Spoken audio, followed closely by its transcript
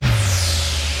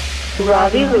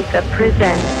Ravi Luca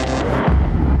presents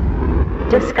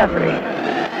Discovery.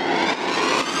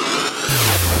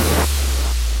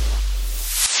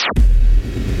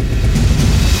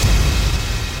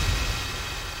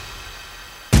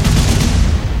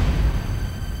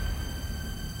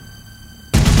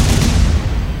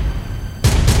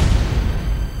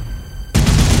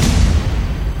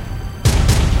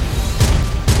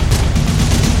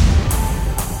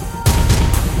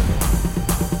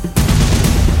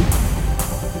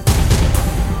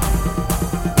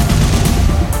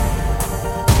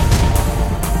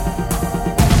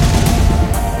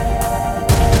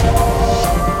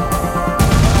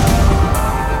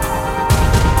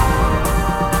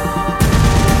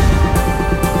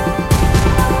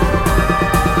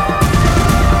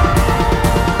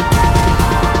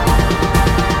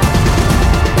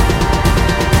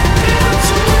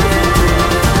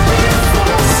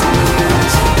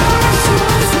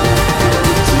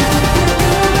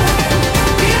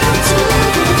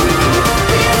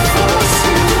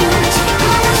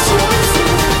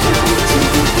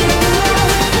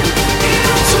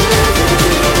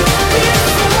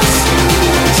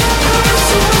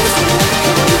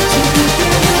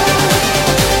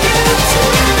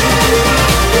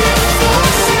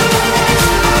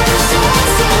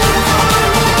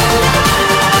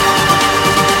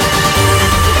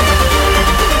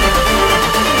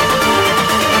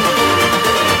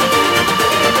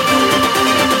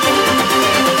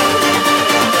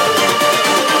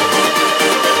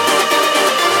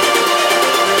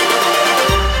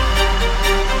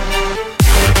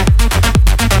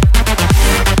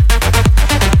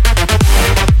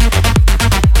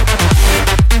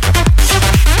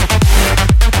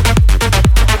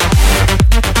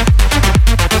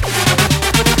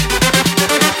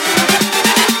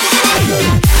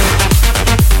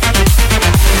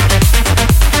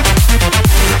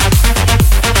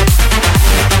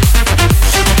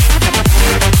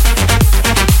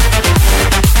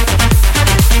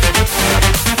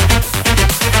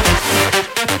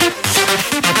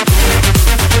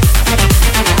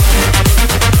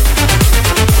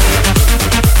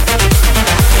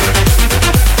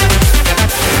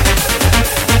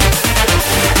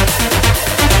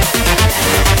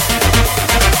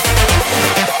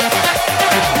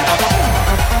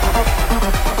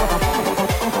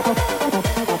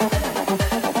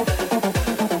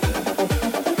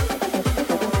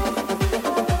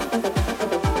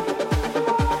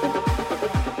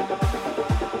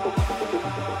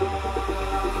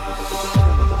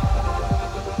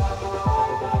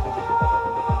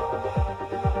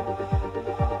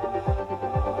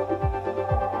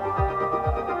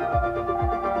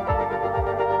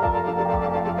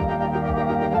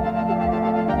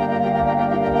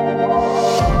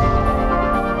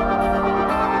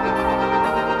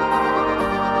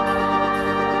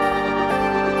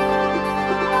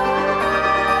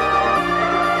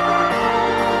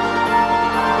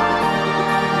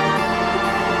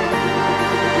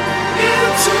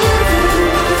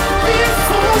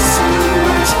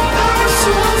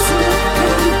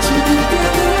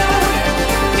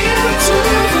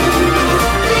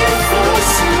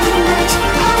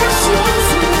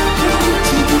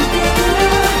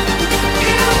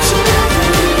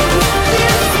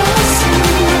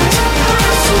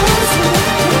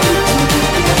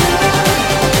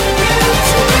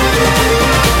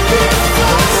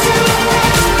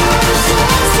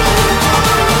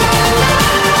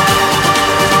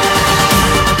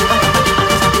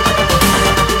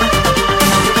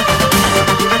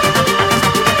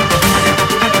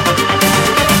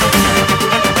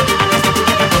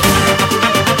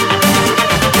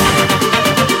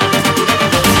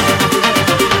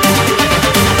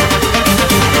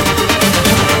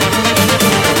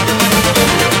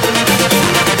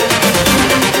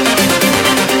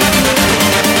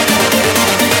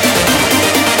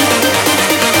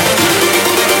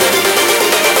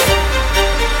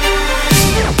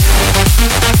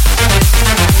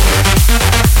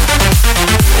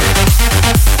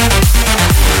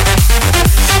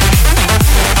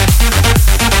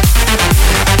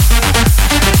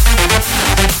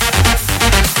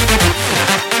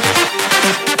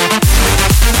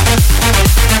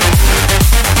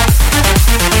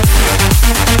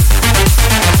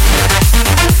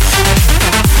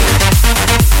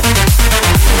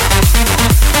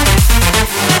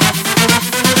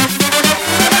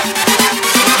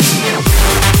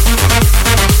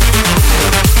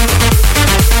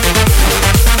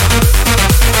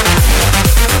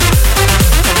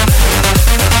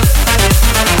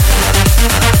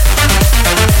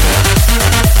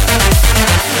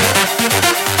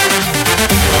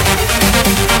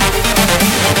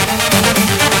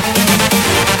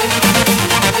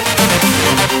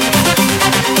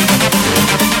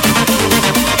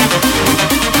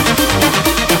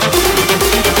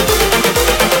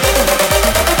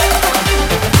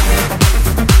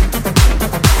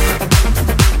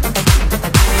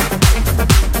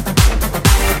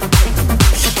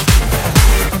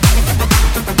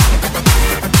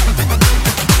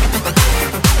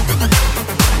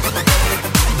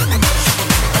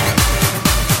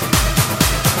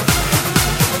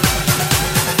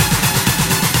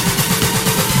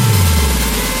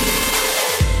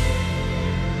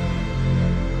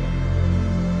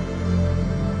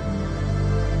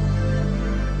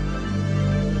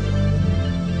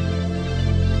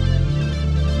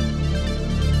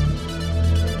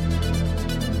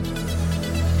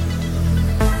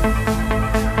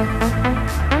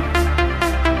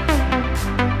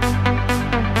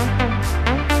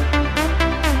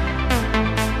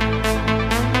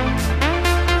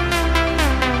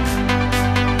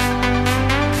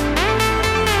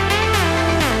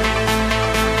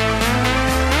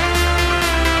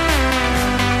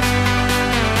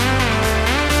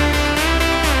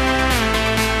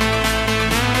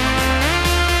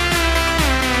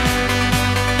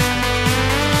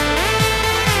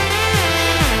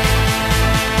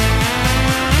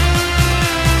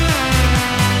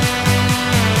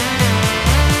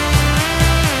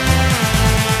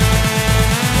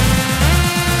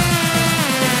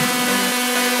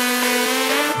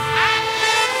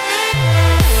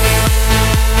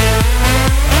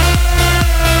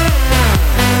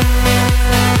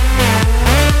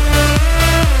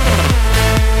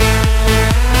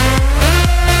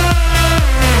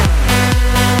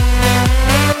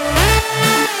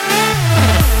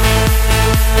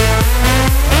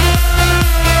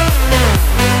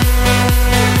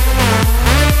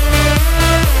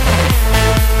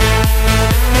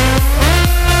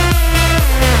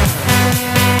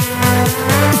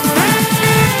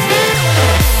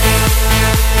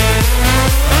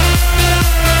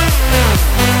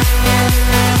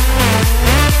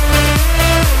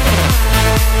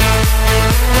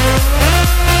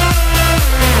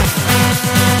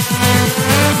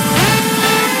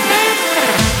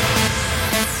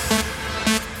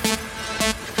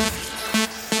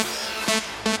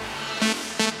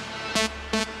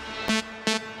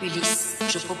 Ulysse,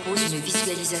 je propose une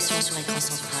visualisation sur écran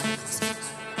central.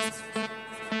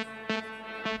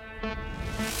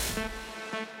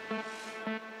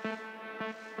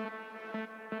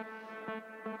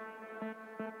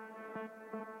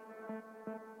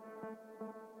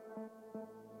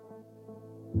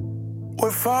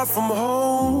 We're far from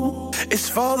home, it's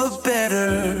for the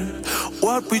better.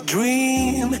 What we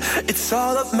dream, it's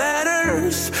all that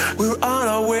matters. We're on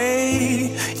our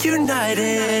way,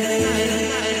 united.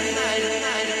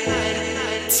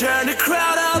 Turn the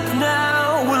crowd up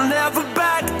now, we'll never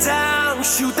back down.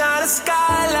 Shoot down the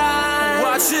skyline,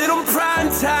 watch it on prime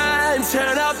time.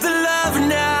 Turn up the love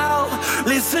now,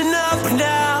 listen up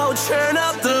now. Turn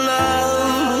up the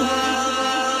love.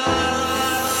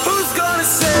 Who's gonna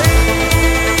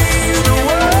save the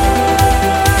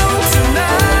world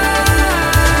tonight?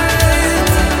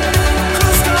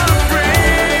 Who's gonna bring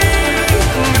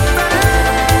it back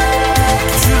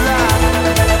to life?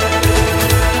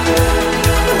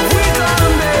 We're gonna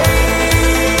make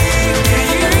it,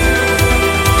 you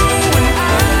and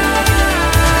I.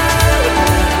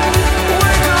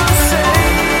 We're gonna save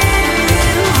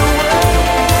the world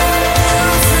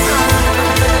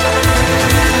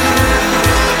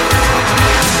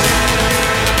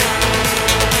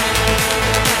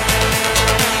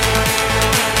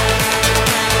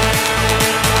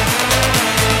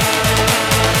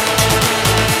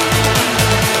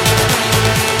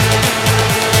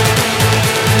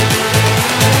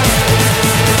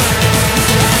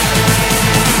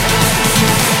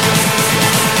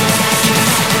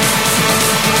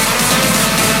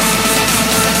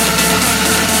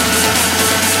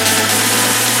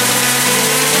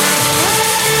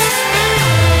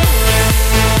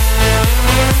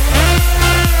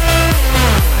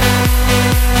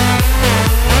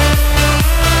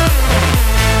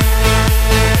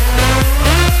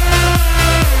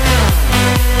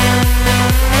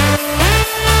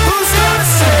Who's gonna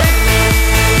save?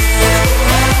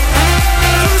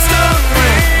 Who's gonna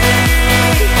bring?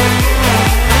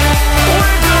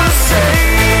 We're gonna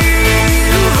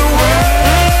save the world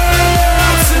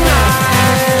tonight.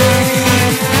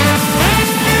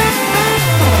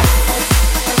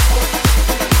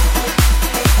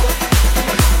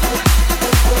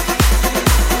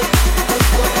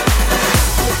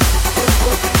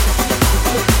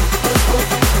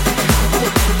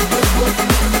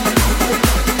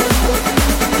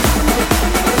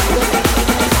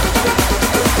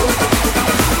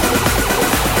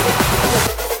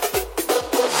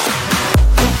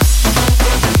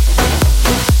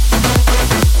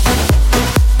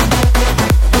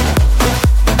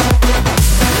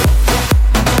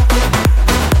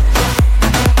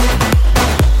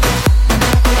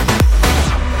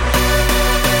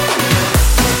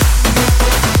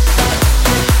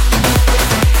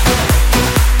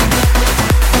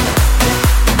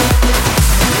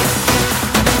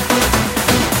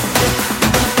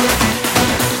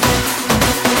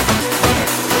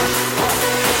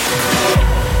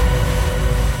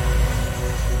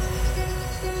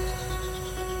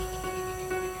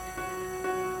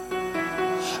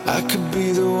 I could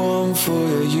be the one for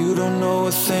you, you don't know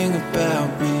a thing about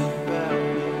me.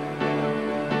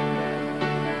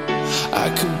 I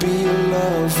could be your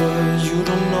lover, you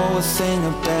don't know a thing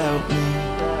about me.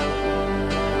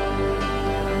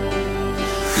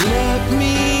 Let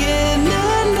me in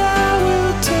and I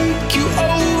will take you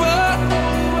over.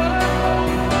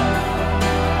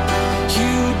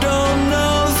 You don't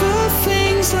know the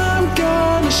things I'm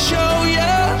gonna show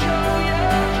you.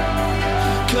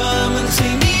 Come and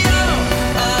take me out,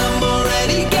 I'm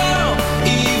already gone.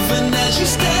 Even as you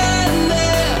stand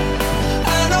there,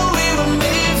 I know we were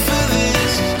made for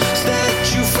this.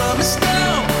 Statue from a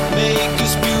stone, make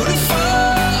us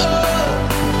beautiful.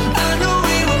 I know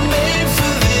we were made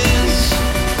for this.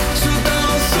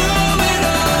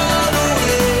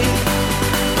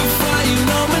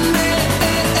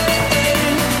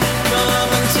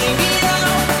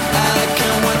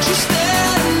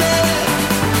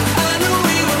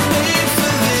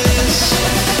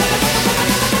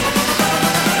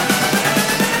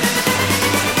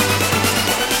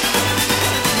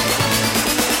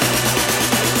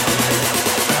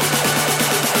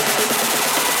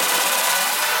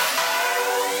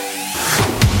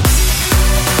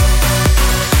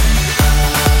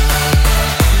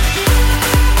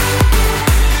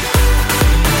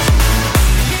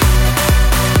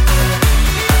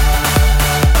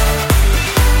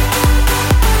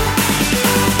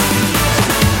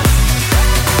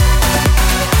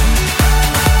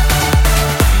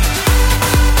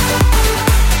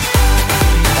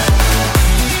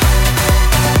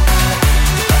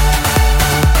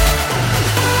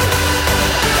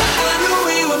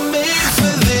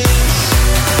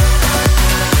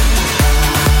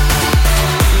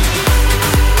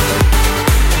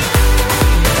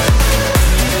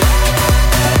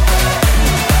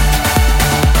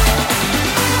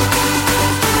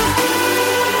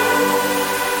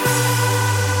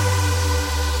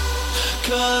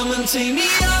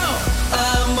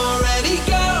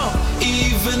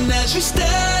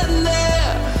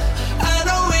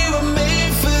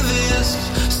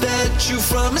 Start you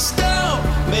from a stone,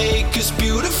 make us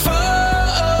beautiful.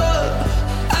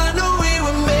 I know we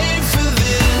were made for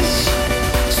this,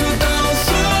 so don't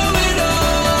throw it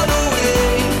all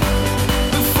away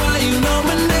before you know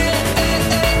my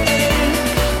name.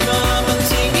 Come and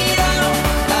take me out,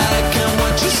 I can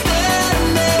watch you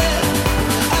stand there.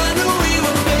 I know we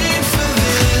were made for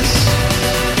this.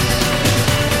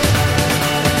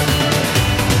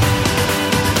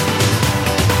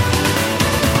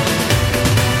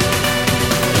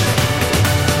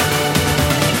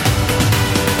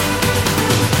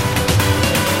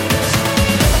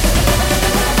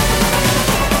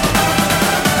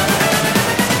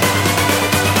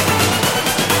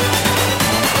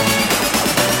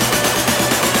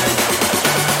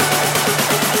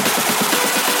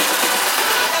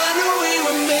 I know we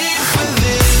were made for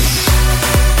this.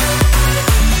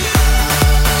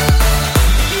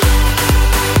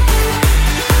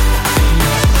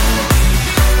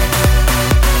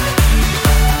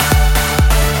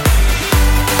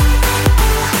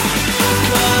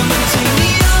 Come and take me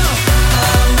out,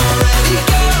 I'm already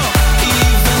gone.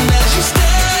 Even as you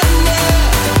stand there,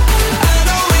 I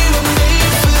know we were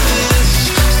made for this.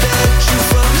 Start you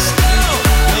from a stone,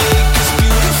 make us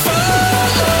beautiful.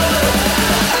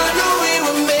 I know we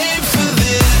were made for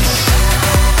this.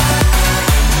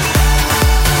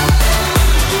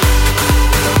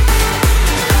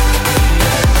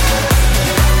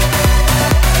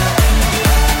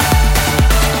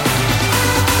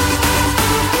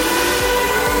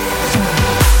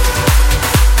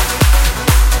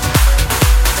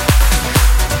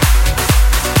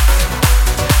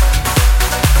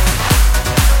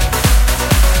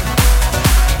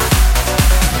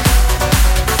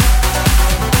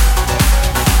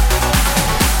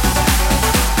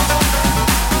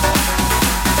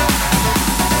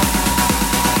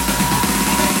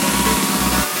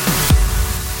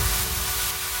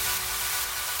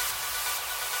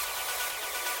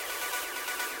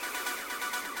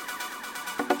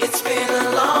 It's been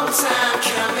a long time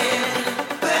coming,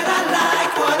 but I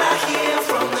like what I hear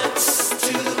from the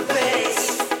to the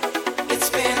bass. It's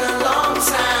been a long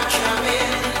time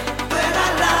coming, but I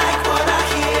like what I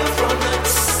hear from the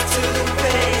to the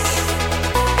bass.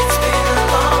 It's been a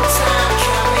long time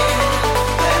coming,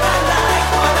 but I like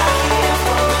what I hear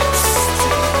from the to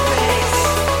the bass.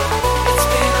 It's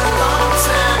been a long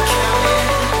time coming,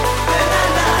 but I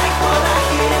like what I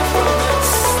hear from the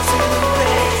to the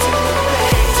bass.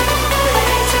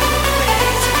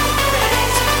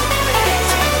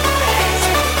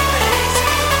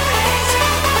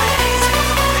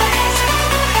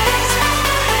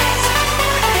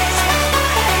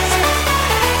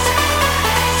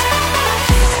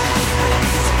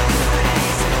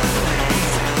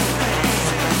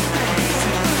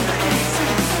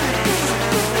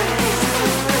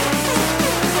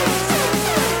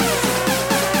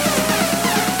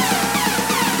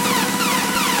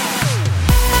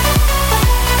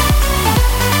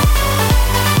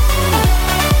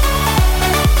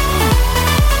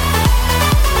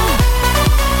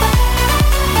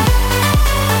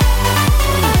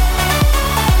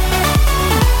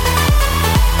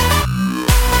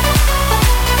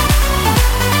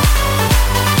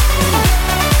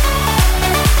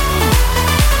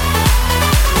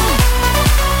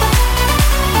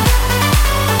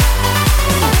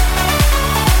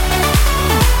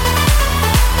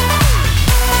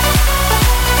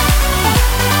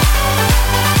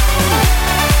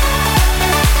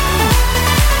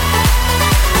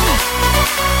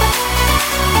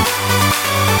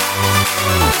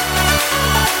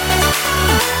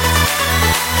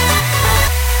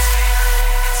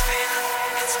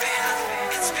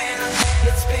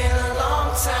 It's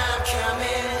been a long time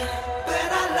coming, but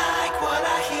I like what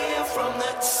I hear from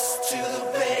the to the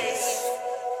bass.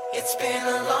 It's been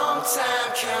a long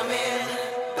time coming,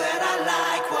 but I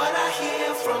like what I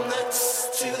hear from the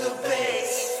to the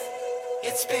bass.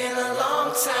 It's been a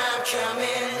long time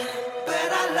coming,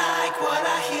 but I like what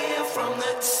I hear from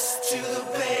the to the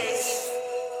bass.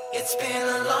 It's been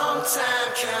a long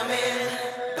time coming,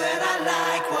 but I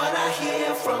like what I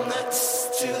hear from the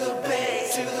to the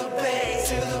bass, to the bass,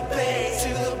 to the bass, to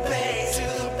the bass, to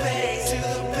the bass, to the bass, to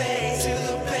the bass, to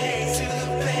the bass, to the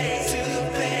bass, to the bass, to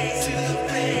the bass, to the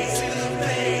bass, to the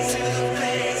bass, to the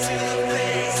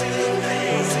bass, to the bass, to the bass, to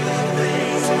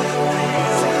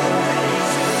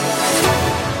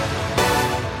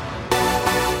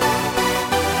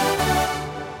the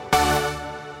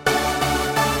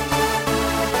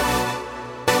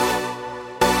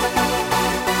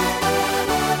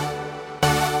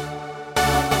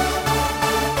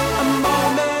A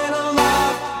moment of light.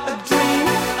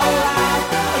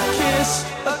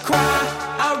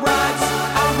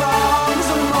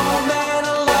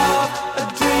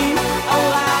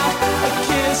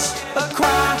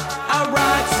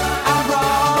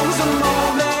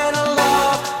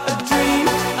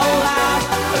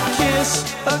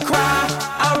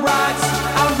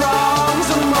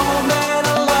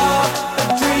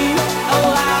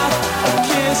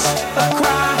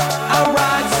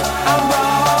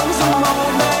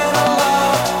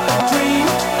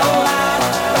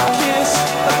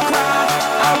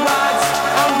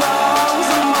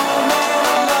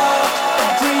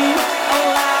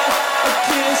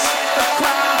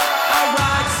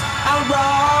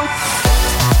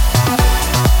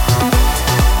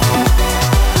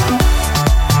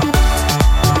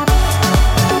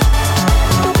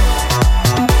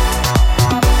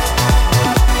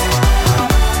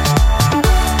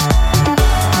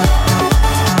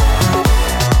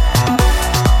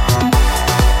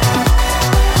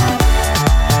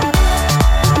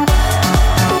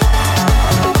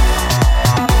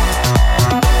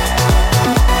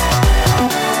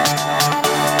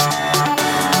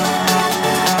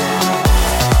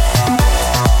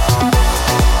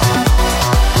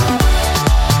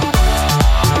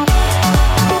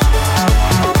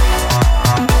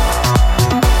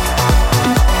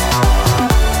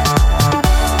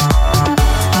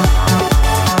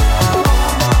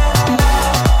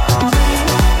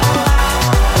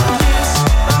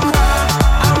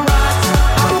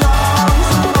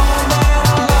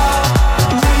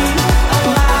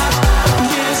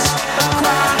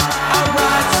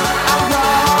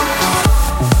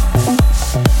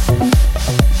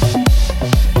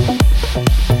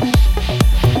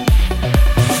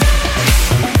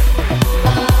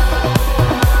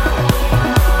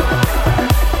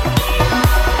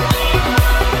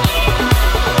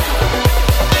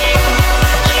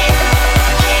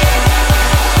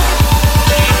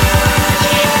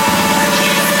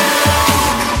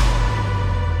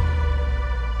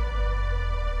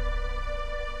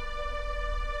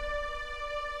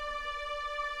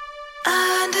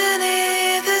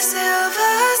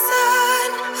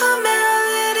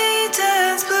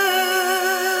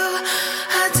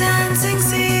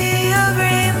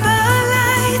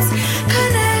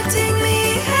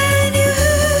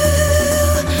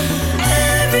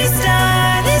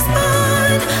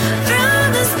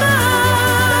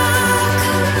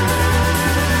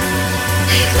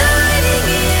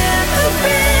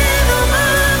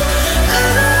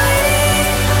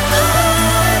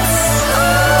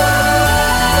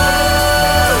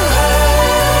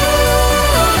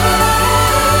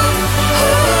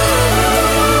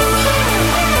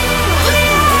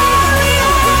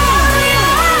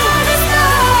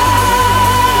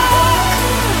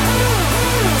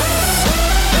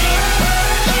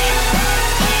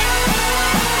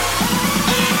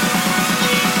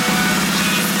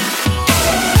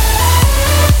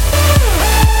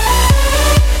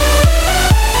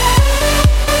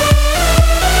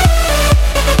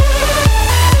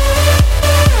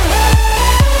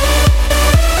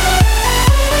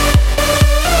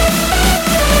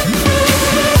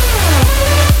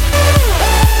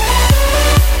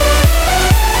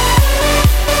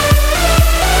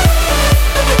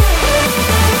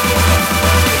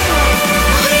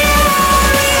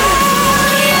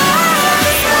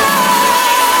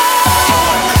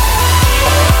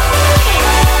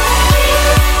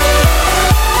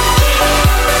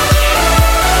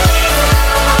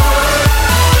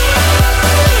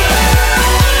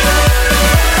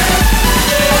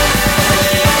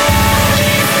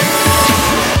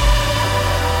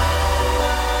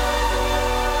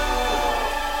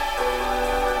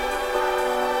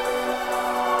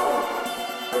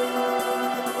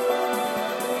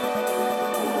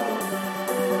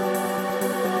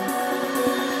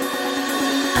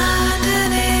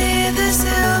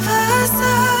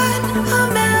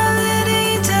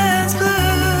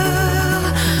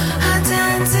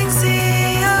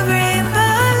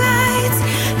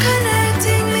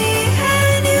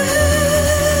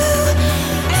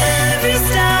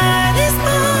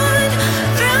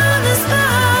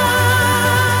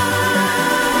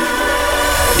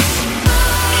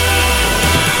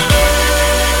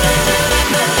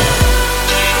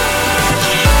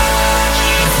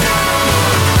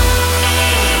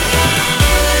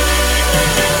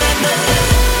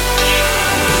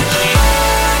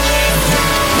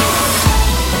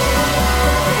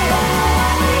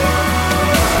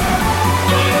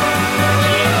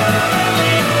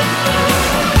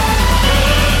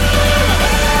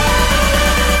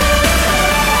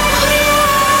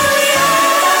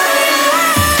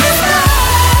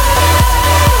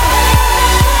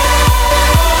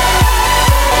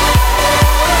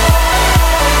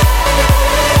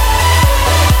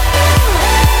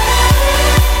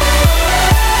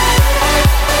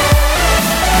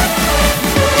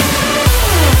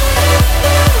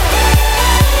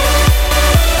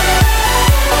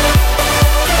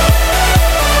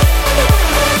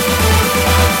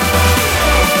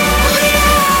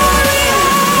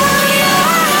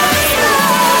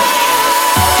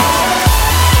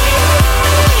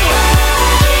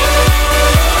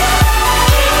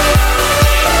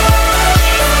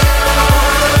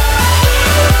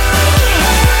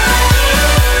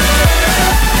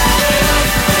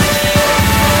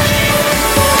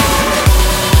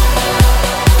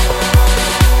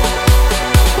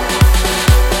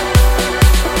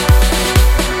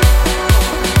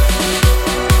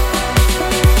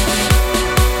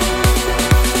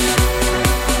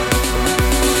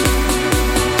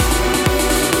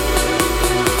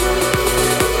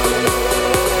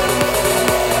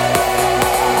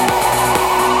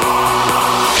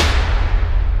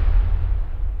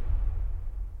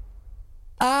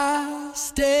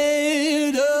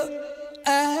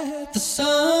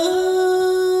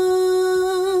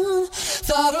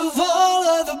 Thought of all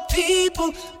of the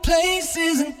people,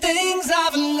 places and things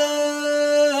I've loved.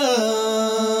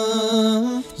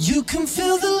 You can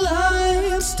feel the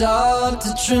lines start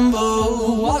to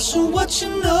tremble, washing what you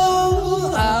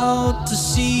know out to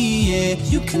sea. Yeah,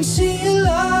 you can see your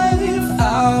life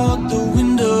out the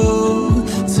window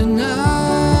tonight.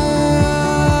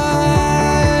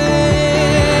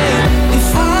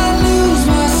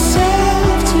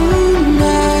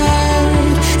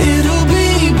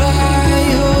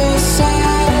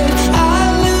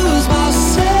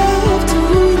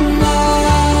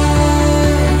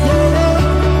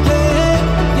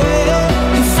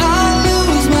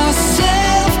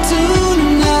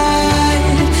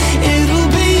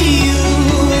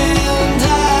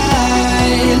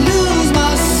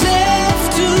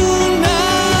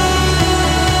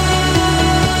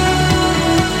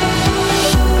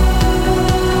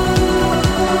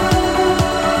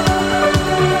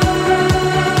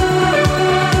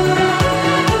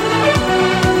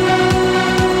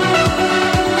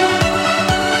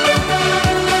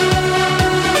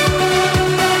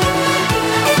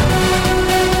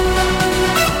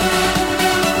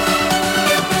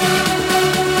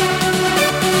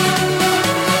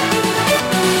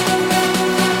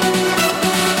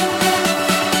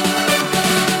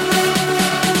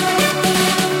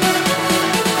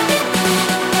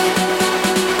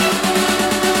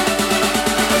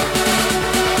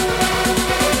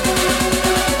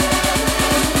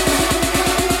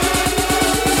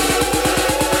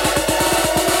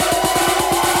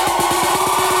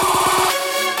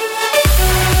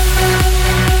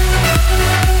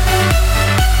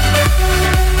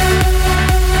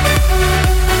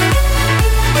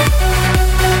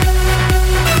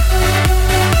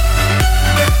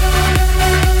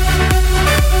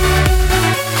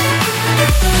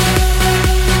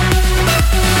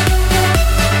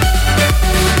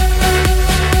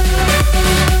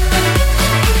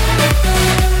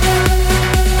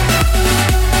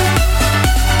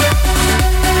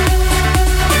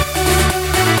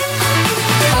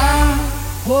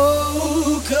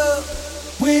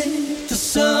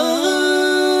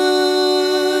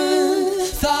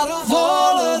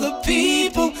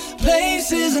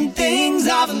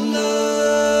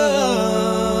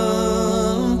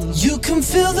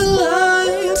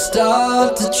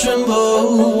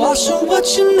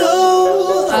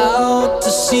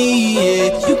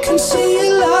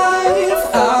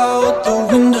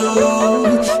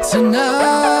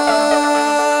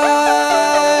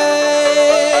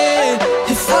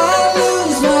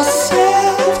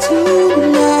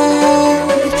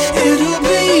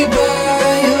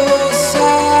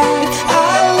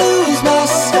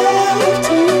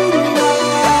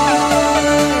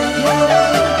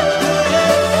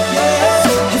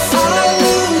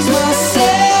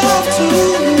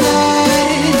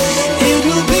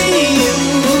 It'll be you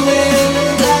and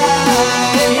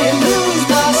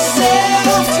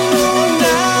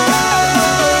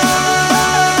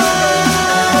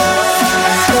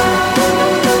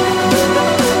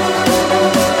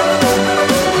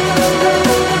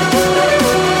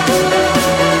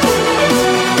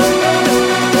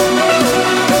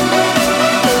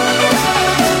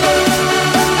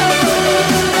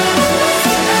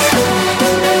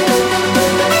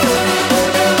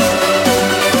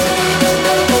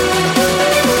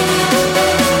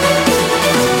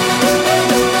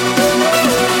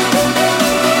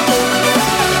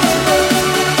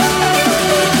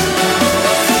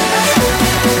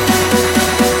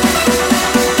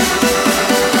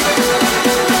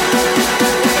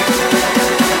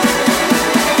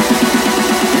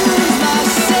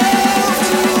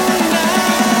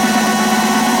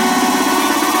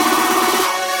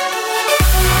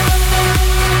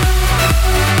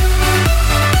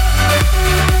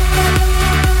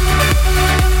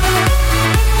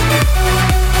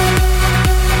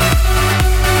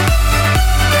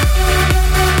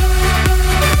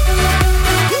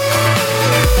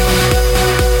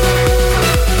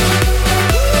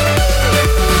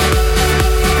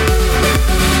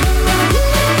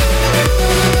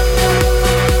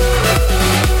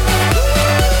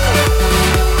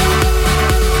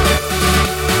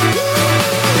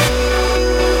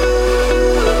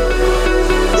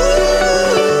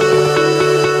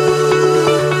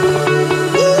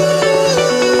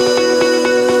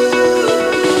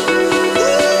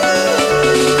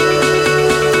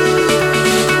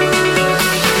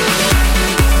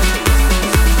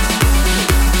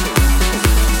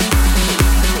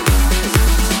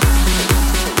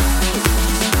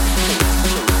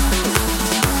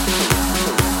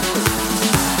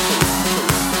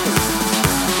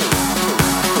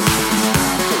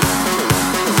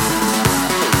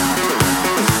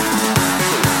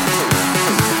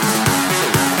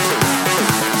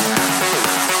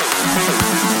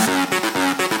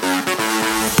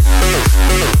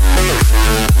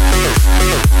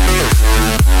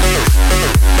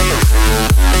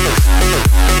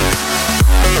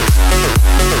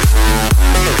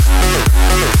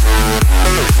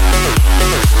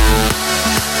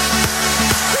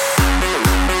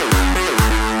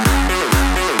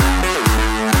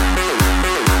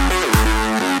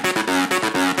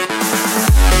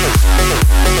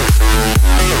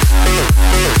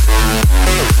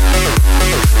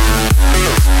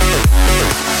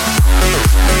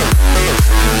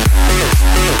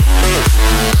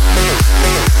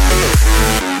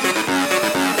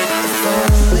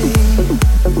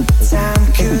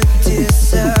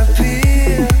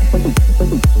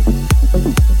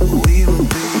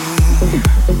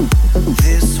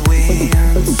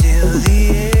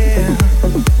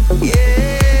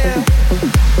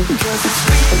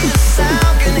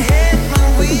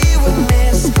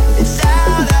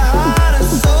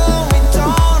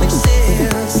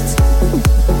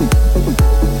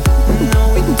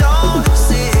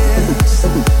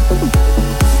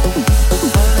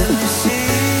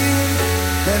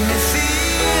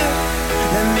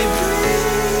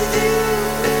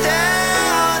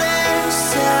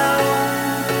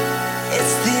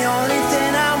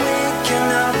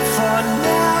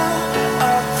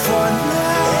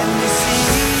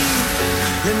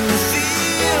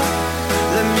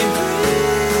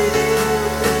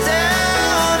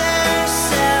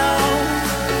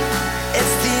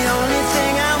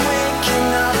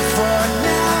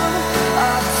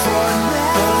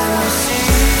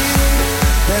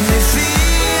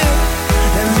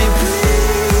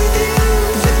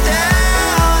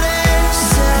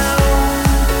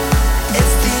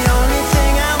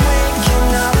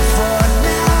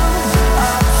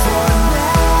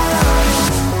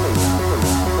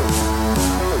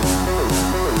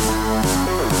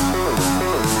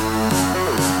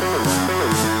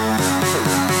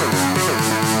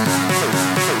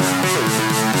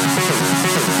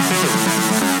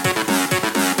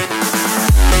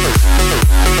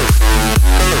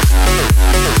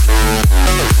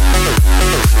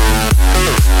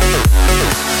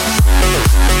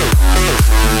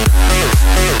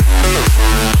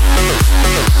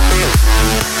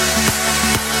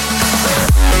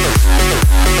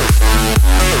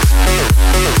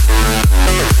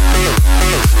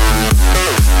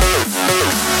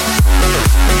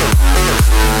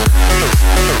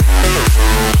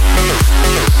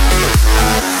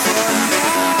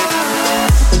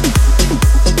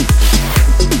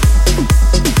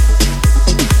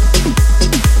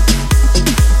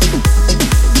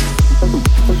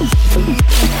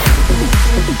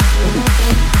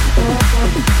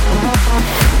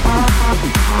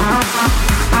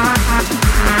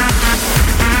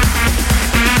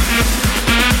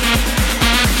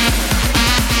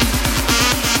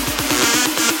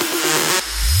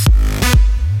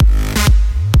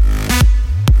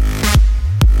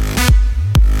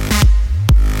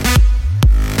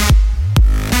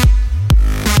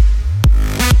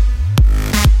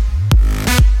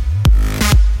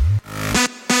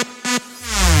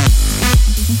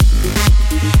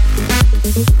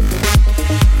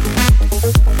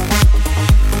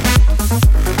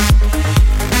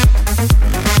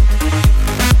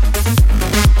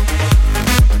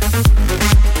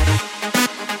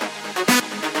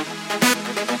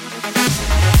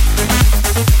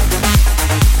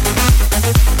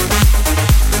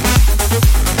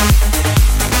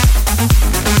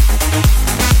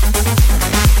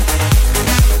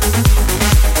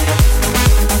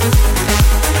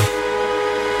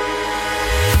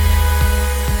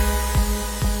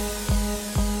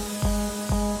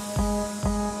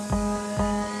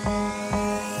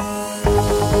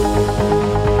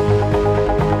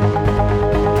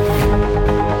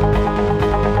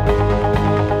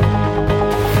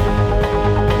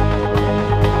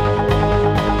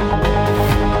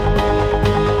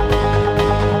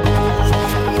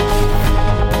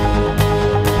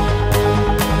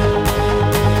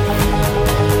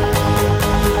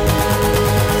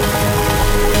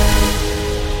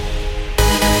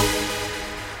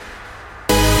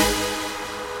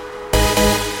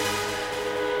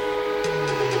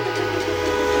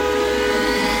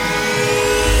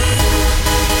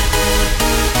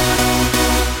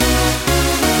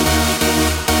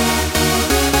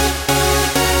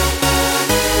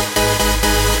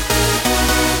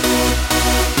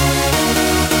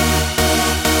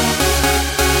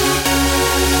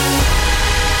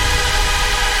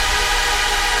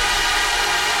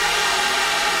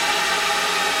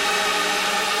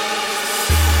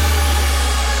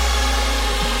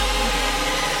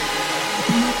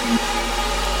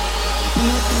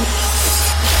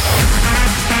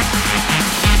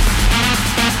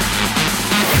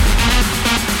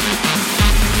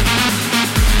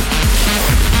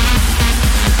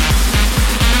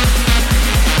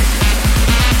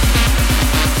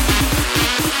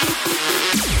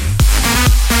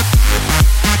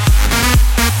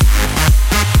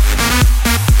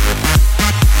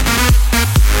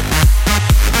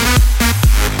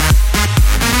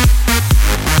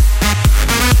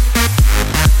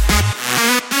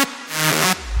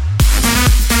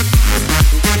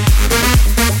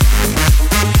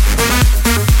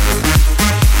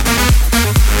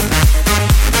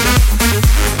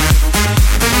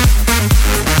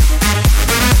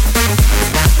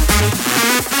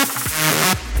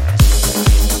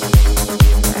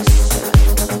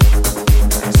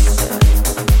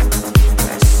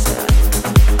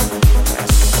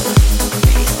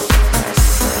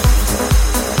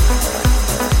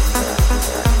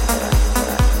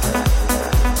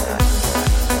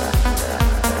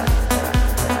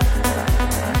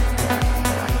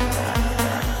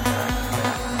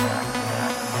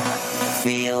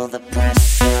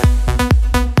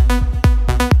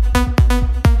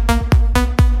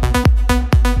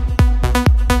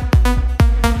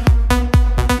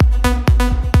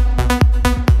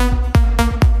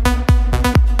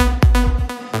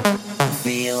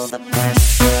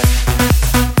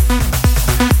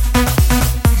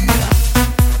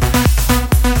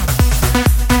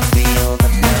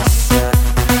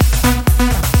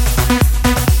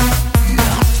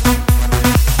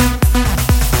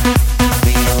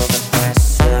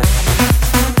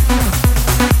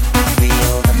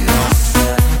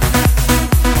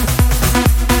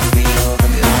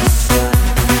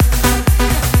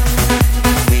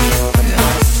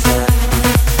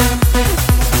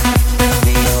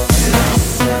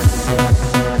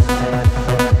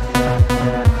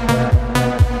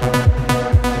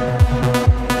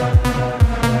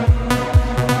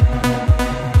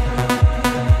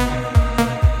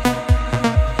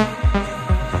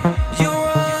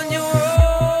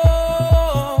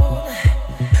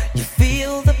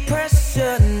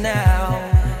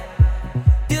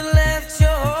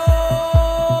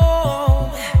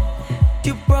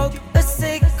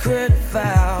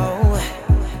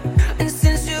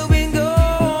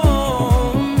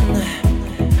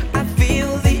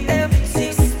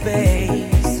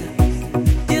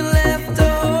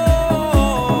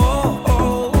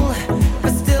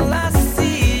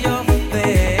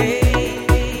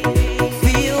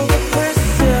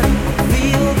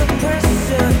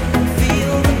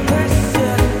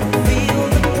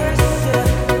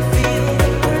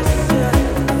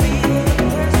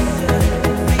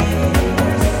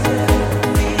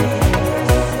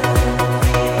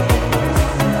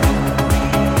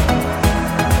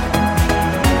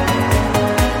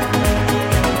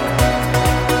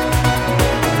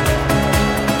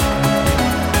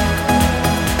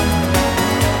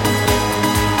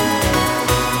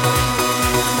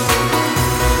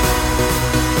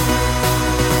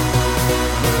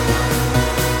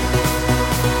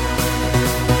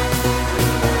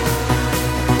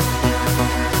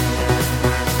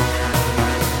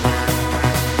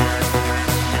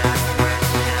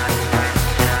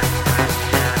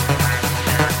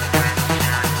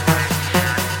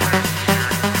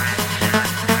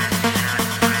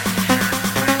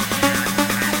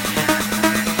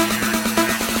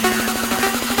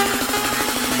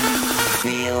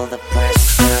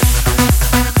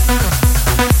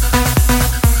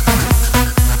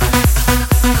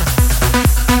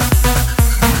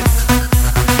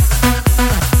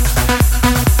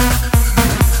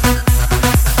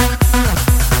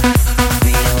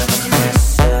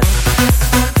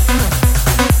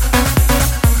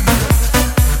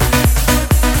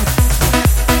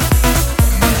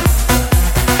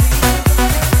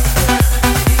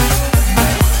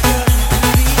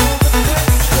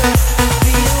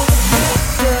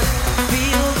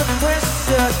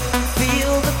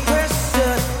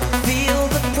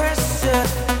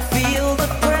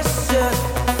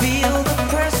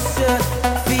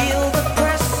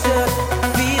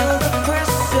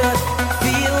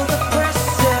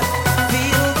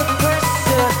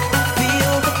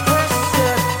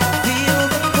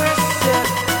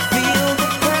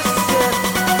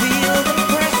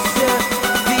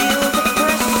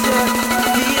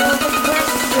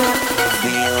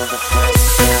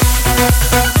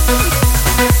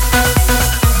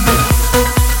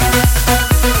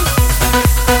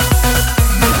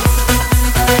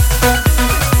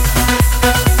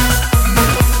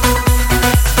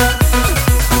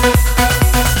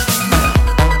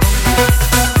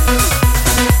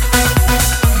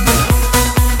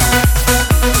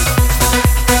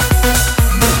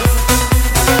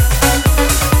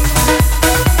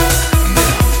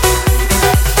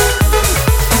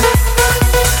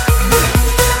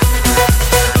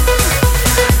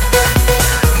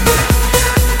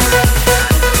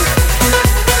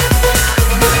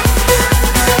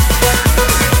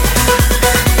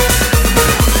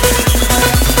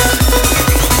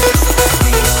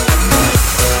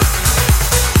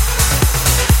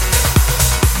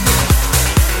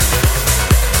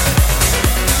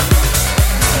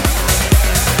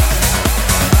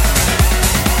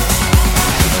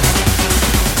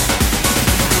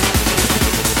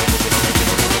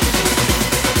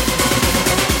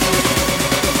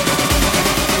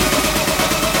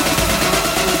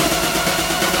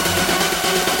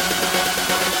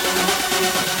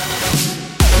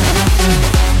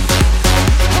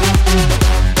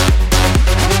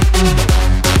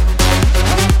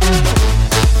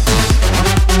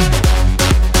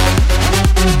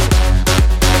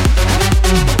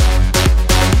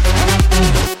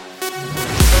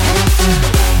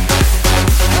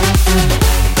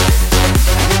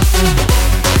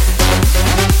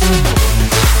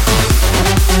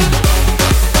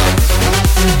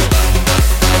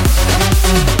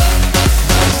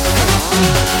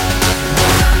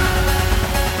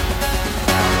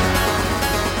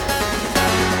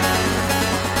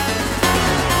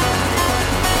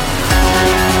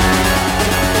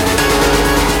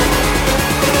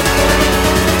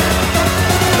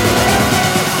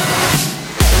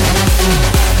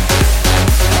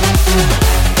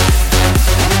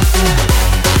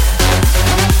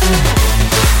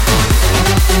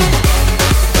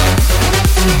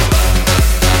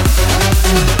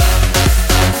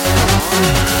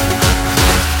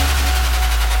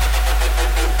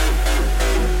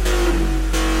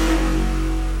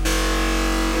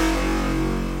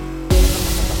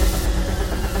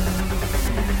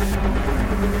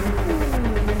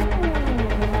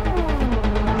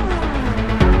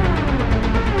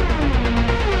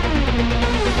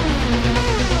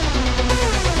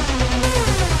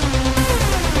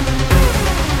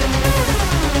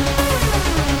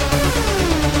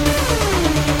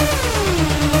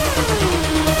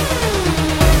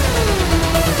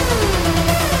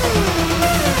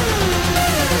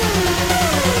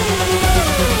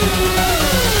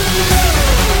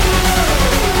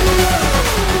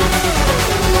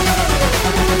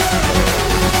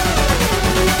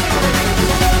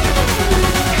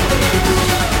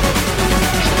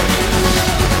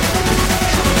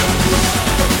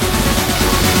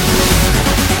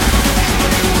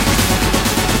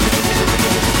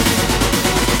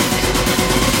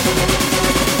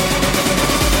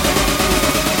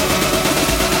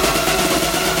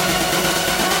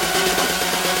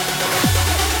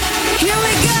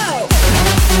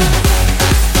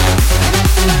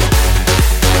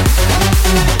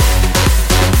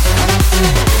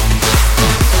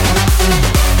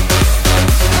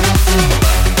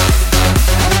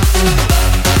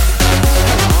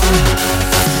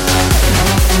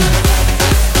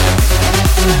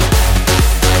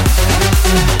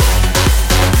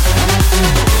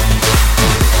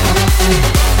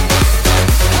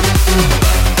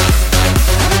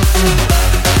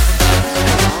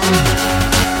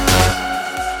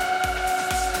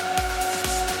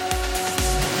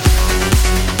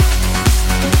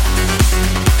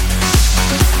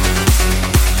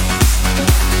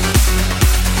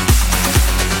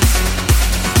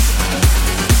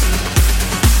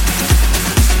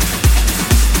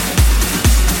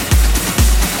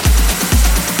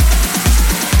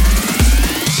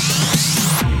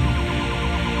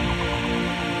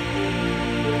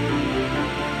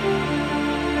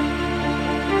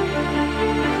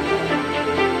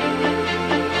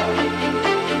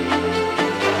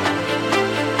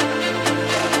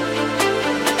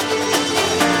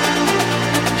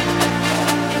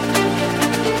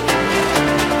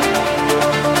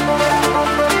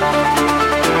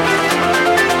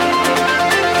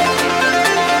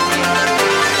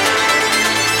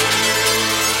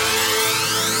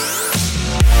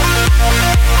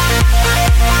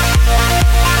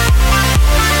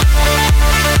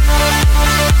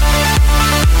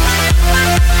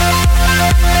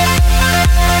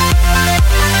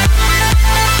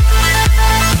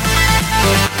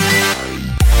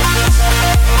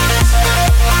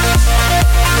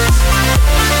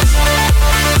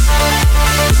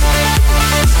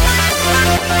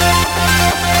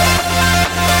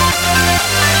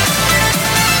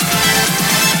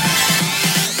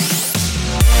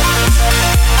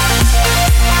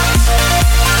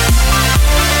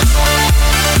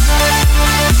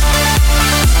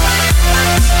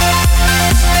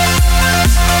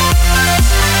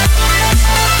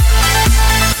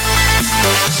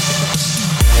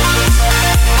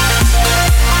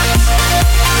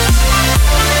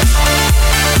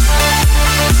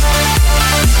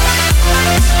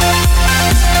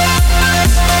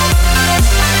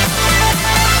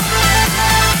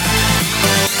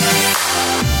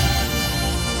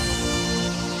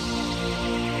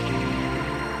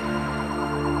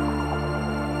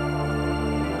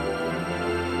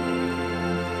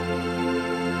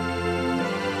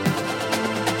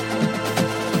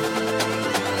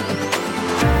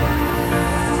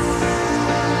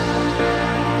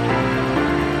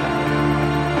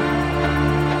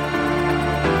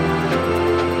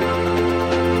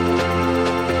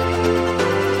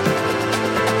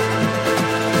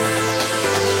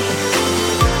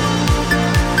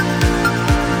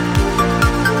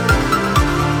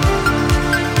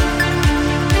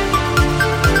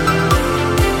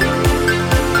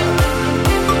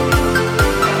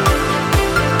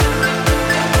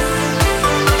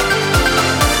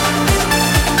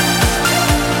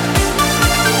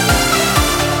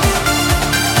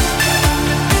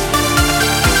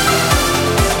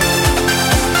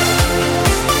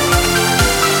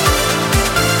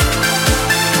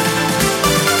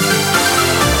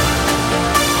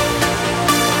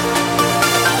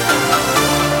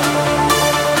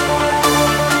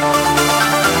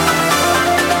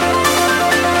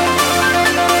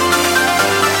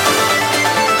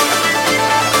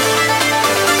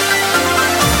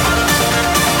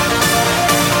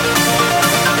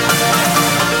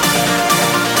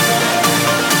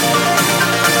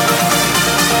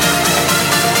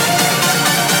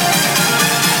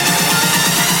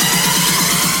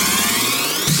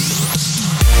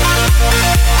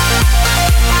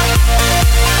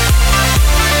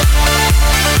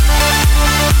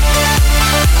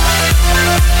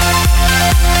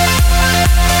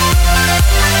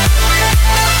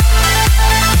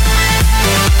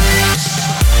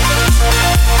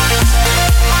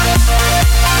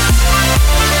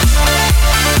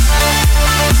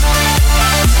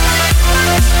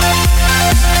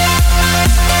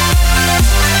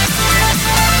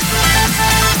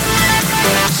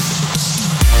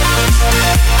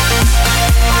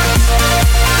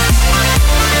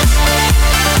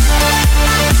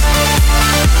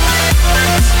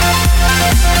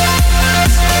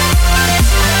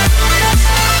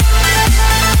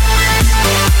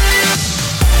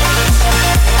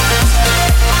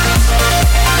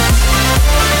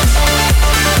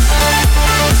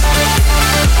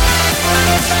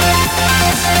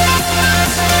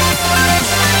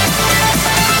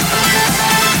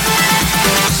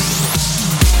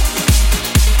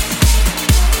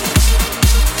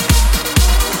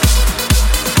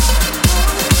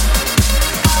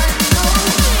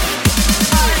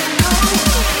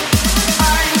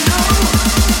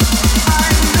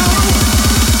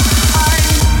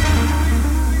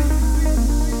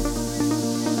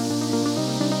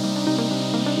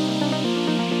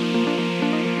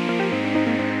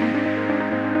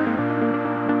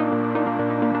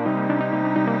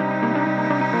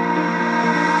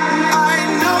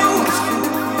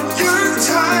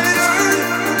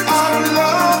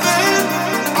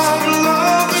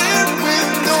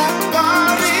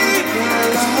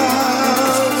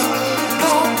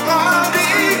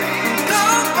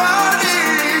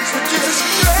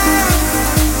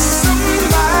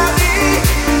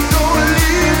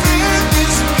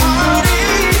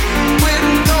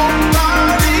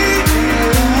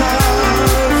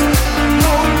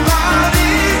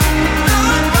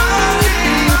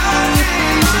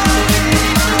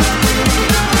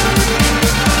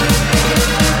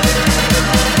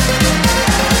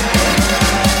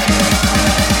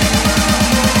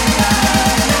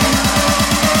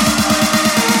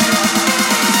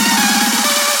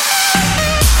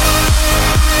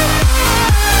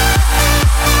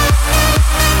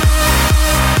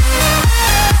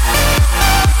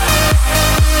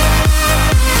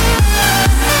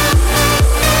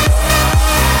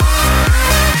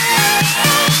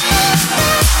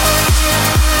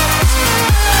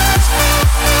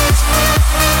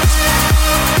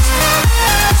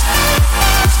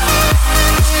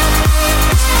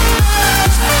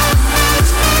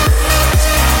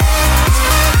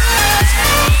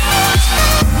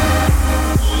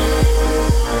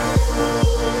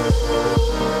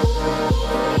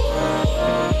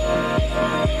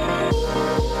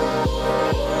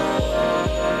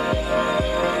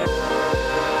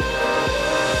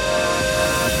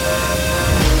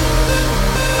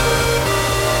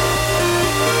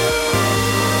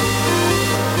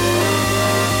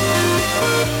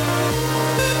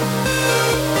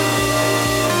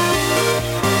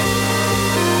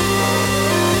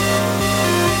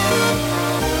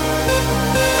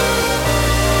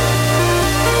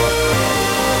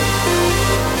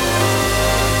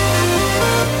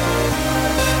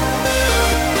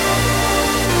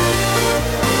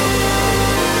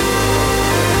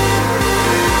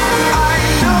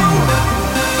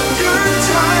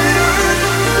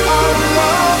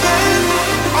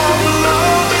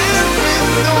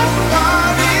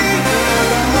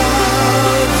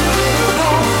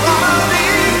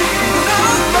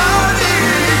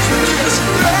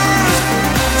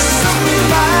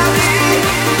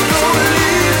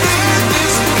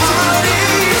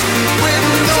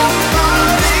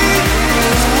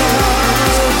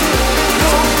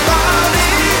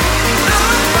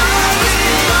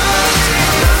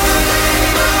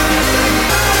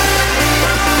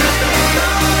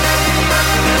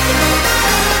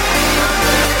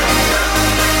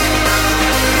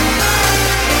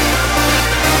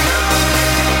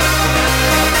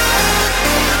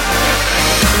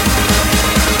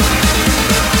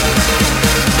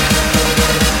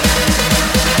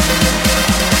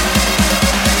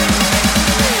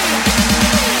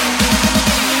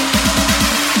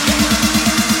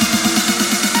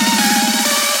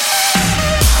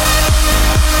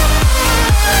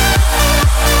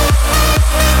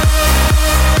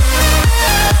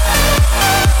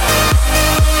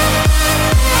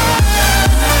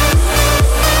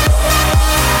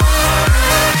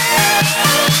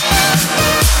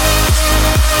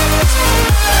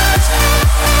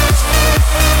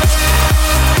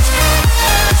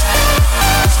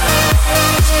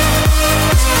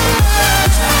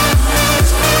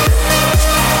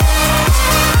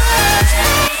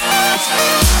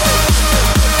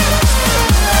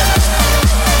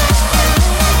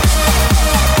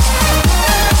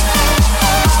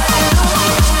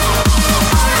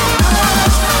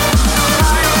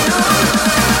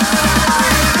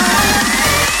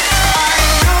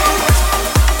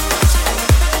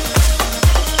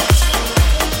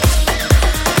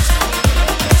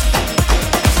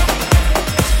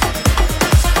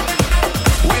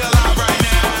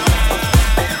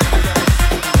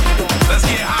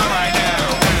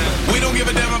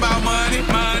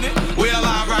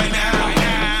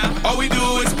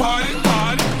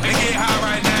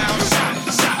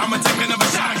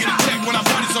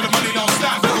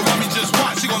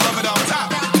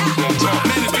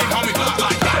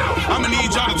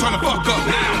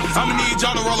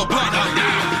y'all to roll a blunt up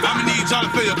now. I'ma need y'all to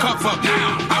fill your cup up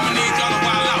now. I'ma need y'all to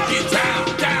wild out, get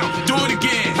down, down. Do it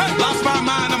again. Lost my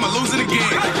mind, I'ma lose it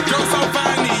again. Girl so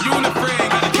fine, need you and a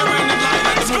friend. Gotta carry in the light,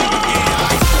 let the movie begin.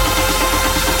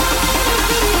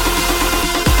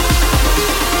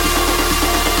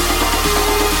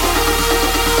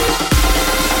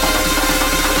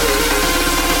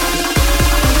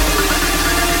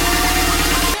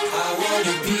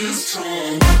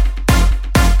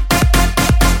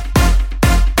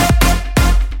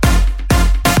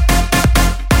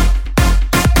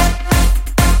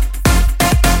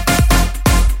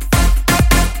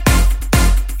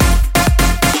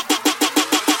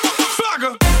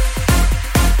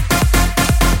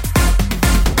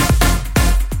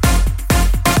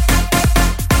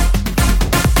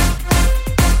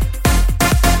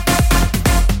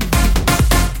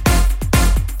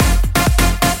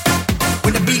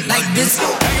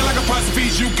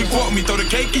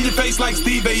 Like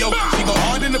Steve Aoki. She go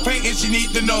hard in the paint and she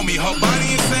need to know me. Her body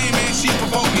insane, man, she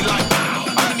provoke me like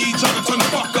I need y'all to turn the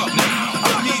fuck up now.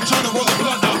 I need y'all to roll the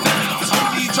blunt up now.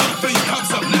 I need y'all to fill your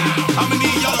cups up now. I'ma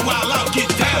need y'all to wild out,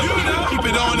 get down. Keep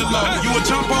it on the low. You a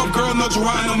jump off girl, no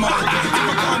Toronto no more. To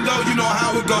my condo, you know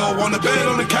how it go. On the bed,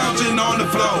 on the couch, and on the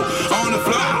floor. On the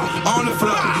floor, on the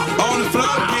floor, on the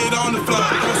floor, get on the floor.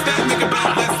 Throw a stack, nigga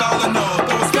back, that's all I know.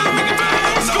 Throw a stack, nigga back,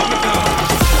 that's all I know.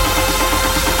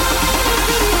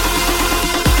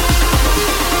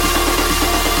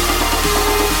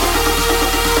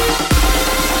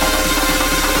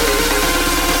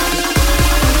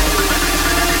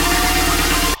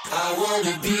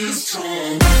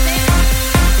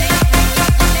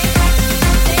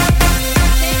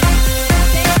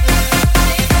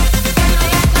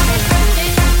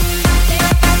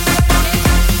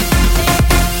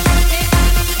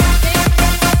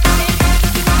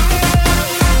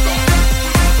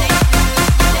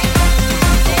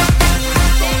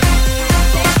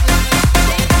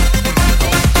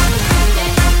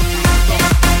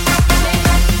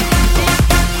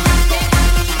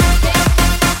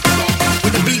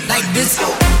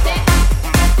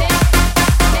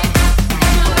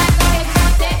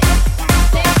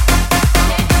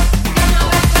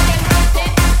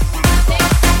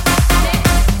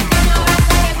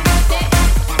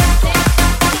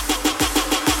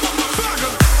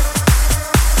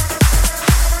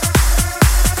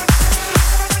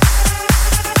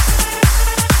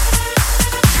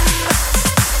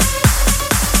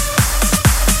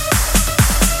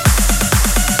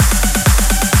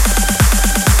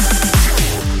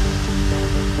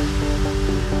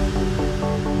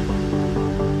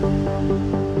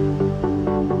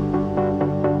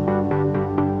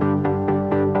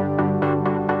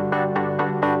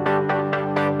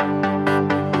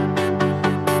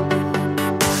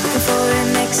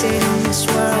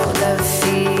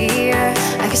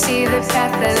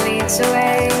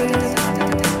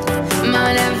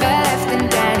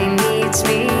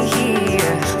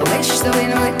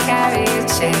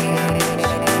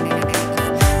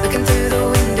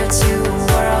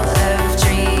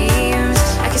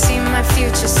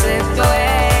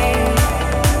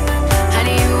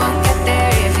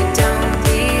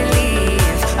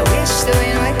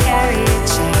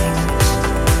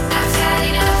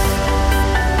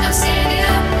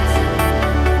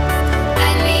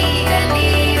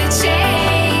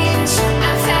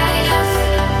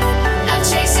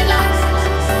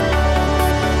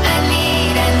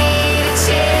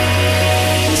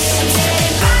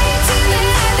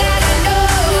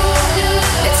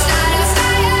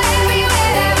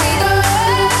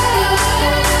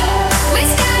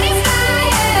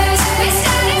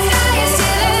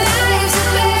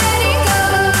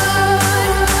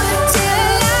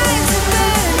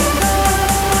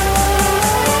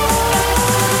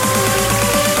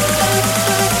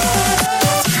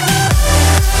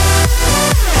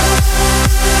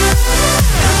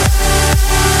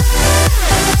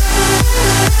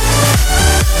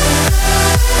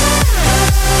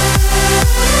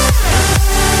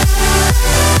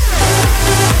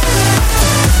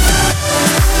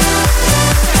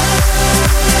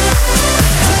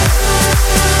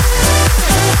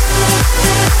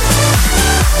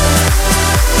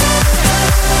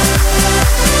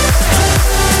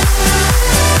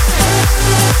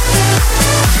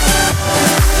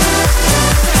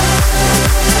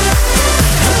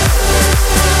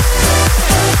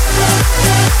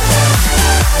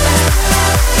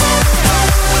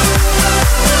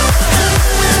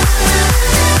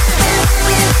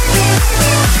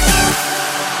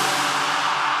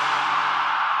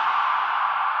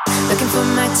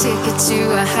 ticket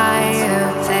to a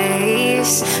higher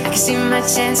place. I can see my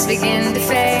chance begin to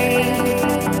fade.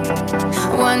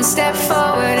 One step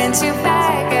forward and two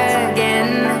back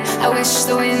again. I wish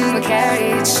the wind would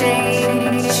carry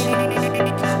change.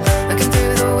 Looking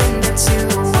through the window to